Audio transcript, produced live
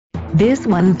This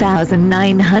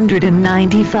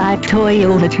 1995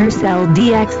 Toyota Tercel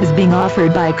DX is being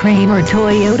offered by Kramer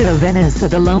Toyota of Venice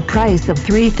at a low price of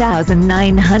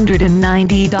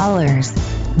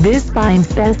 $3,990. This fine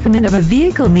specimen of a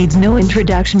vehicle needs no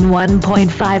introduction.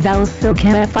 1.5L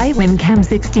Silcam FI Twin Cam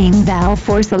 16 valve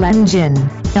 4-cylinder engine,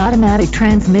 automatic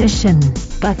transmission,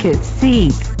 bucket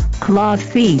seats,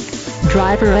 cloth seats,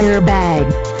 driver airbag,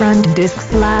 front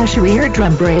disc/rear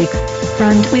drum brakes,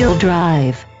 front wheel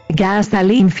drive,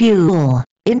 gasoline fuel,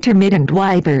 intermittent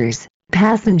wipers,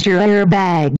 passenger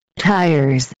airbag,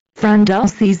 tires, front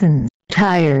all-season,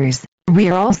 tires,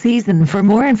 rear all-season. For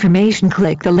more information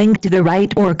click the link to the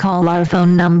right or call our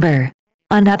phone number.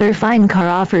 Another fine car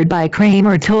offered by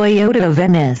Kramer Toyota of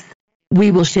Venice.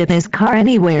 We will ship this car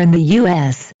anywhere in the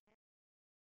U.S.